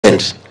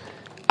13%.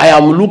 I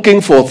am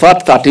looking for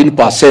that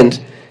 13%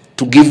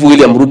 to give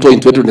William Ruto in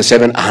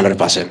 2027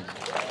 100%.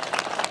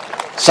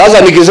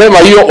 Sasa nikisema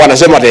hiyo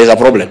wanasema there is a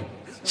problem.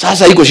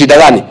 Sasa iko shida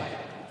gani?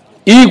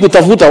 Hii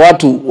kutafuta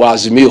watu wa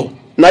Azimio.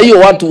 Na hiyo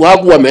watu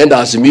haku wameenda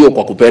Azimio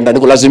kwa kupenda, ni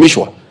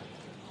kulazimishwa.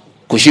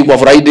 Kushikwa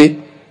Friday,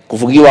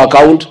 kufungiwa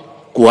account,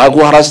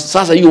 kuhagwa haras.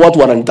 Sasa hiyo watu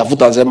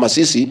wananitafuta wasema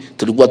sisi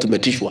tulikuwa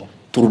tumetishwa,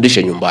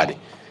 turudishe nyumbani.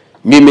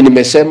 Mimi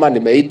nimesema,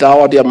 nimeita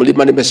hawa ya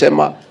mlima,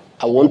 nimesema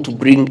I want to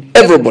bring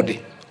everybody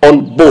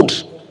on board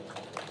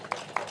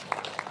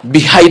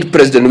behind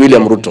President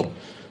William Ruto.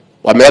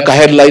 Wameweka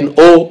headline,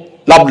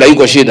 labda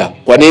iko shida.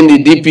 Kwa nini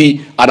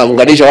DP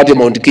anaunganisha watu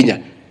Mount Kenya?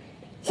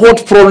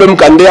 What problem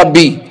can there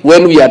be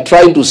when we are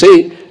trying to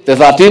say the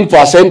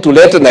 13% to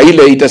let na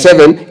ile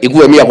 87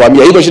 ikuwe 100 kwa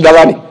 100? Iko shida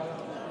gani?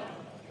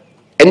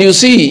 And you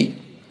see,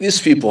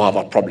 these people have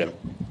a problem.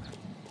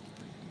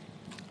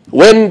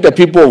 When the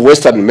people of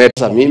Western met,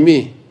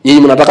 mimi,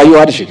 nyinyi mnataka hiyo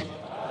hardship?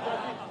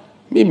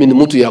 Mimi ni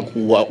mtu ya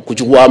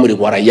kuchukua amri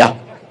kwa raia.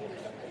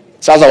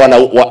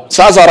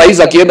 Sasa rais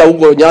akienda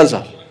huko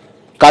Nyanza,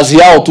 kazi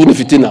yao tu ni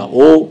fitina.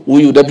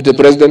 Huyu deputy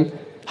president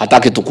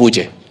hataki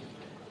tukuje.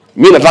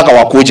 Mimi nataka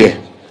wakuje,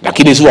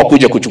 lakini si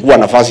wakuje kuchukua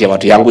nafasi ya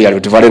watu yangu ya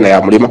Rift Valley na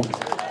ya mlima.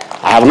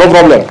 I have no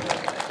problem.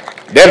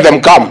 Let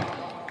them come.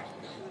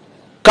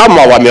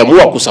 Kama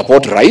wameamua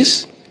kusupport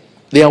rais,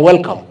 they are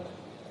welcome.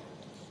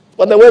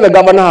 But the way the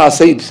governor has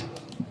said,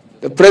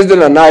 the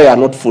president and I are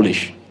not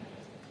foolish.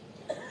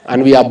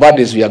 And we are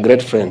buddies, we are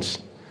great friends.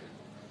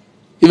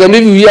 Even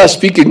if we are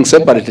speaking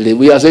separately,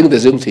 we are saying the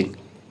same thing.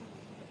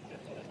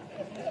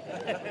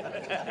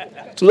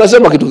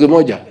 Tunasema kitu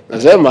kimoja.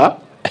 Nasema,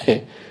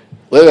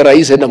 wewe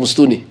rais enda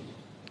msituni.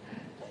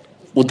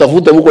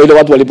 Utafute huko ile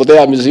watu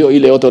walipotea mizio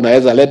ile yote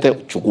unaweza lete,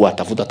 chukua,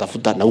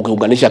 tafuta na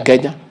ukiunganisha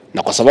Kenya,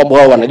 na kwa sababu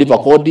hao wanalipa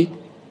kodi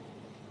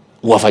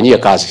uwafanyie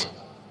kazi.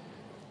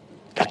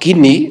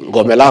 Lakini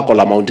ngome lako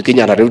la Mount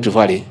Kenya na Rift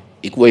Valley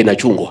ikuwa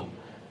inachungwa.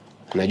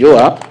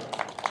 Unajua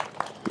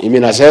mimi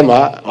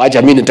nasema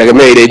acha mimi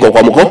nitegemee ile iko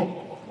kwa mko.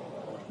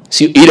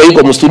 Si ile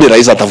iko msituni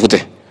rais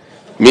atafute.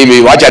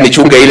 Mimi wacha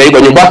nichunge ile iko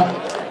nyumba.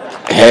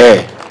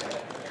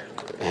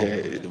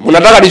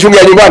 Mnataka nichunge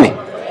ya nyumbani?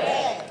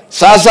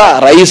 Sasa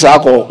rais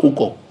hako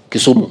huko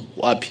Kisumu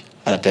wapi?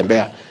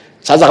 Anatembea.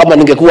 Sasa kama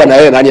ningekuwa na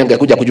yeye nani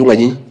angekuja kuchunga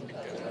nyinyi?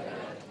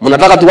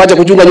 Mnataka tuache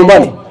kuchunga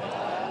nyumbani?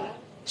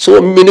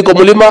 So mimi niko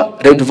mlima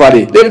Rift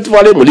Valley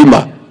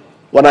mlima.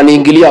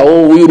 Wananiingilia,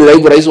 huyu ni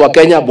naibu rais wa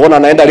Kenya, bona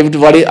anaenda Rift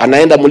Valley,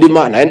 anaenda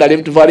mlima, anaenda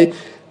Rift Valley.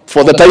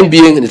 For the time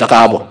being nitakaa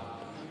hapo.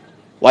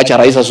 Wacha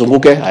rais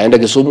asunguke, aende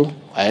Kisumu,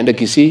 aende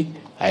Kisii,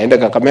 aende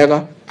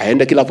Kakamega,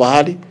 aende kila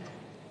pahali.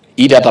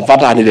 Ili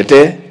atapata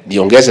aniletee,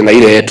 niongeze na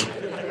ile yetu.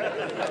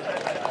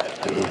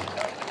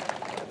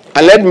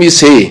 And let me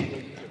say,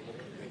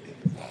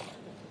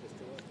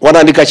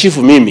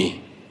 wananikashifu mimi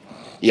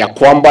ya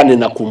kwamba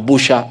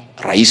ninakumbusha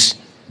rais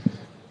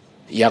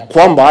ya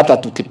kwamba hata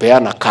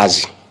tukipeana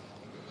kazi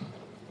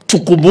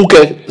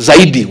tukumbuke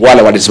zaidi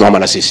wale walisimama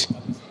na sisi,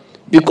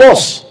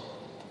 because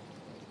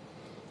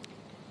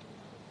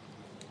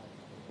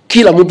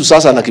kila mtu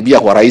sasa anakimbia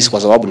kwa rais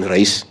kwa sababu ni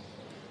rais.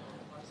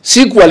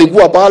 Siku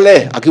alikuwa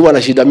pale akiwa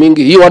na shida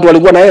mingi, hiyo watu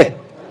walikuwa na yeye.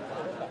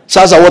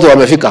 Sasa wote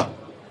wamefika.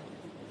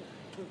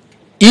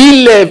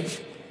 Ile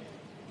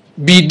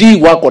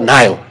bidii wako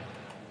nayo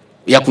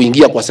ya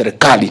kuingia kwa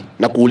serikali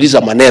na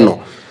kuuliza maneno,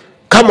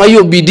 kama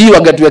hiyo bidii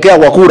wangetuwekea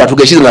kwa kura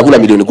tungeshinda na kula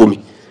milioni 10.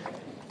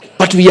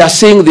 But we are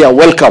saying they are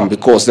welcome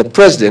because the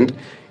president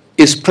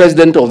is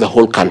president of the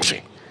whole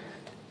country.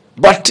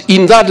 But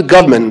in that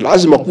government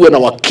lazima kuwe na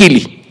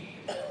wakili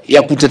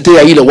ya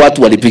kutetea ile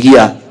watu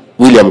walipigia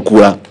William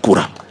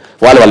kura.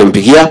 Wale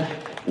walimpigia,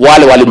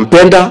 wale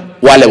walimpenda,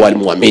 wale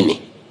walimuamini.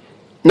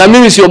 Na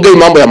mimi siongei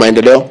mambo ya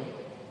maendeleo.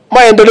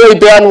 Maendeleo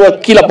ipeanwa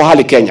kila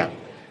pahali Kenya.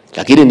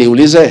 Lakini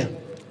niulize,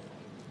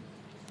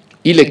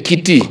 ile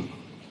kiti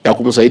ya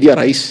kumsaidia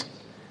rais,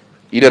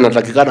 ile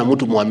natakikana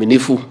mtu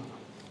muaminifu,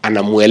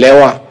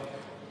 anamuelewa,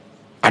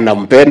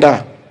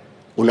 anampenda,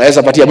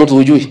 unaweza patia mtu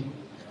hujui?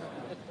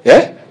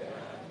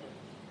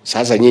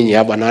 Sasa nyinyi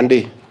hapa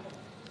Nandi,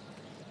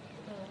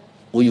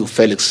 huyu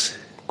Felix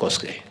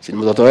Koske, si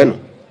mtoto wenu?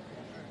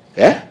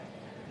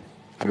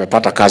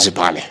 Amepata kazi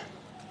pale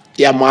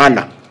ya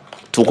maana,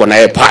 tuko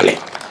naye pale,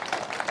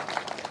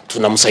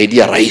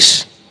 tunamsaidia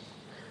rais.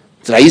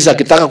 Rais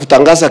akitaka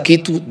kutangaza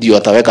kitu ndio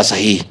ataweka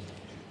sahihi.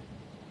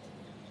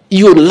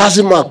 Hiyo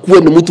lazima kuwe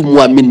ni mtu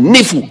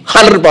muaminifu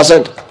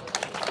 100%,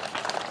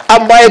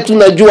 ambaye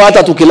tunajua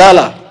hata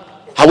tukilala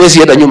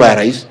hawezi enda nyuma ya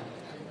rais.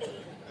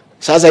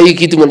 Sasa hii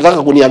kitu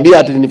mnataka kuniambia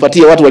ati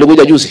nipatie watu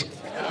walikuja juzi?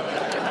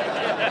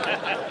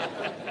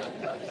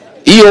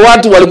 Hiyo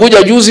watu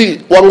walikuja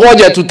juzi,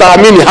 wangoja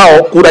tutaamini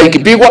hao kura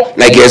ikipigwa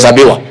na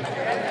ikihesabiwa.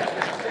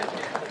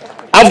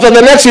 After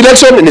the next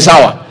election ni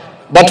sawa.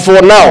 But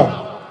for now,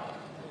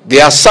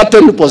 there are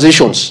certain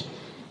positions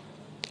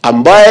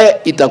ambaye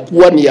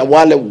itakuwa ni ya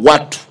wale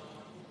watu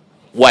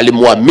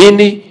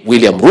walimuamini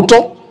William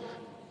Ruto,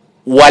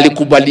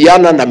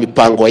 walikubaliana na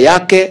mipango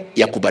yake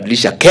ya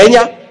kubadilisha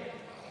Kenya,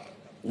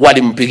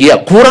 walimpigia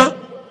kura,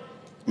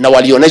 na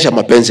walionyesha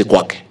mapenzi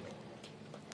kwake.